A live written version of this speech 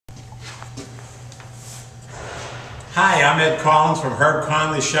Hi, I'm Ed Collins from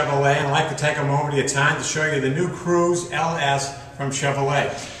Connolly Chevrolet, and I'd like to take a moment of your time to show you the new Cruze LS from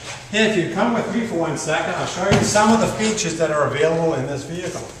Chevrolet. Here, if you come with me for 1 second, I'll show you some of the features that are available in this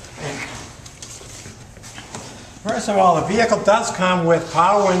vehicle. First of all, the vehicle does come with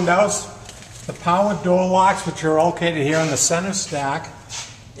power windows, the power door locks, which are located here in the center stack,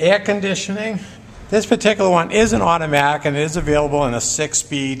 air conditioning. This particular one is an automatic and it is available in a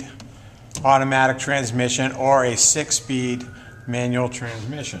 6-speed automatic transmission or a 6-speed manual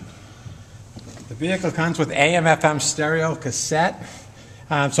transmission. The vehicle comes with AM/FM stereo cassette.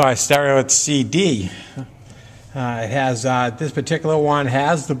 Stereo, it's CD. It has this particular one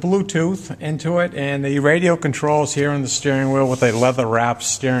has the Bluetooth into it and the radio controls here on the steering wheel with a leather-wrapped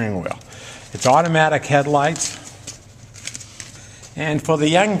steering wheel. It's automatic headlights. And for the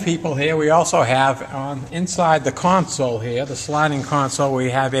young people here, we also have inside the console here, the sliding console, we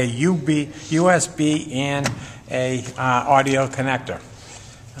have a USB and a audio connector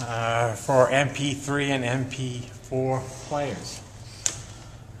for MP3 and MP4 players.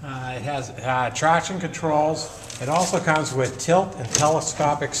 It has traction controls. It also comes with tilt and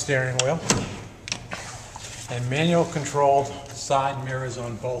telescopic steering wheel and manual controlled side mirrors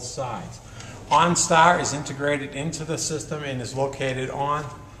on both sides. OnStar is integrated into the system and is located on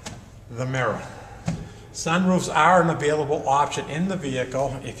the mirror. Sunroofs are an available option in the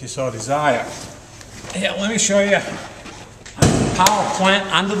vehicle if you so desire. Here, let me show you a power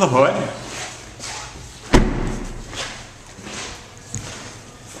plant under the hood.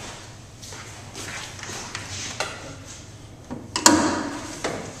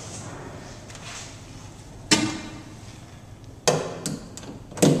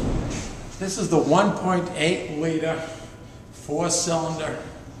 This is the 1.8-liter 4-cylinder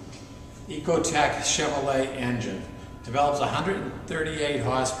Ecotec Chevrolet engine. Develops 138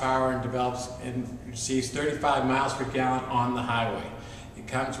 horsepower and receives 35 miles per gallon on the highway. It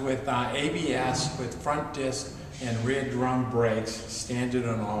comes with ABS with front disc and rear drum brakes, standard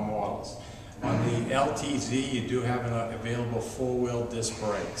on all models. On the LTZ, you do have available 4-wheel disc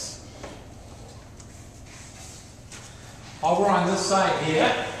brakes. Over on this side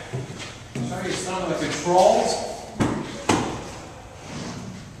here, show you some of the controls.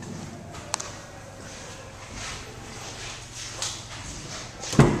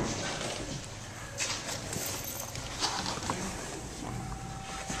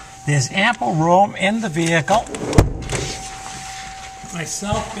 There's ample room in the vehicle.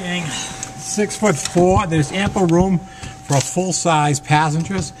 Myself being 6'4", there's ample room for full-size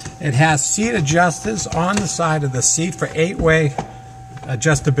passengers. It has seat adjusters on the side of the seat for 8-way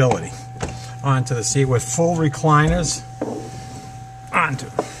adjustability onto the seat with full recliners onto.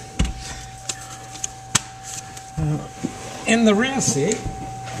 In the rear seat,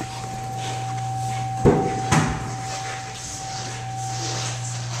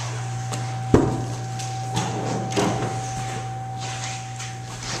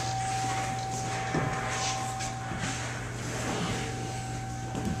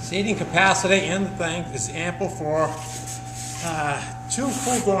 seating capacity in the thing is ample for 2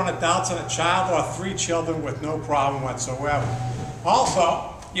 full-grown adults and a child or 3 children with no problem whatsoever.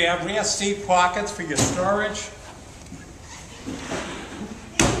 Also, you have rear seat pockets for your storage,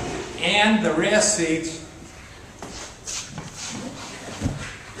 and the rear seats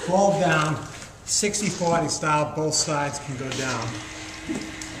fold down 60/40 style. Both sides can go down.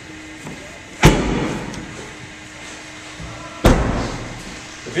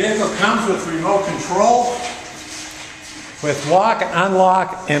 The vehicle comes with remote control, with lock and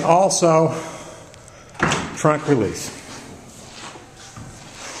unlock, and also trunk release.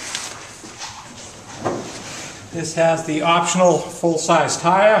 This has the optional full-size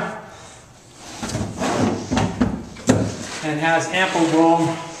tire and has ample room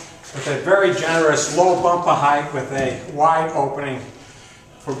with a very generous low bumper height with a wide opening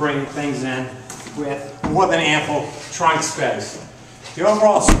for bringing things in with more than ample trunk space. The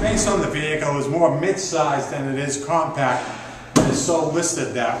overall space on the vehicle is more mid-sized than it is compact. It is so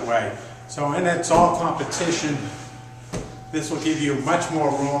listed that way. So in its all competition, this will give you much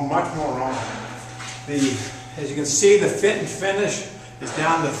more room, As you can see, the fit and finish is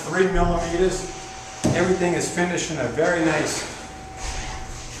down to 3 millimeters. Everything is finished in a very nice.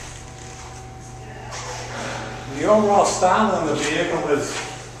 The overall style on the vehicle is,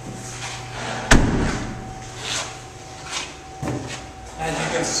 as you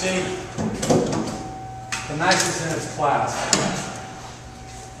can see, the nicest in its class.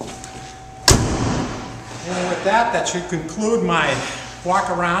 And with that should conclude my walk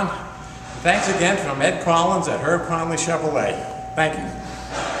around. Thanks again from Ed Collins at Connolly Chevrolet. Thank you.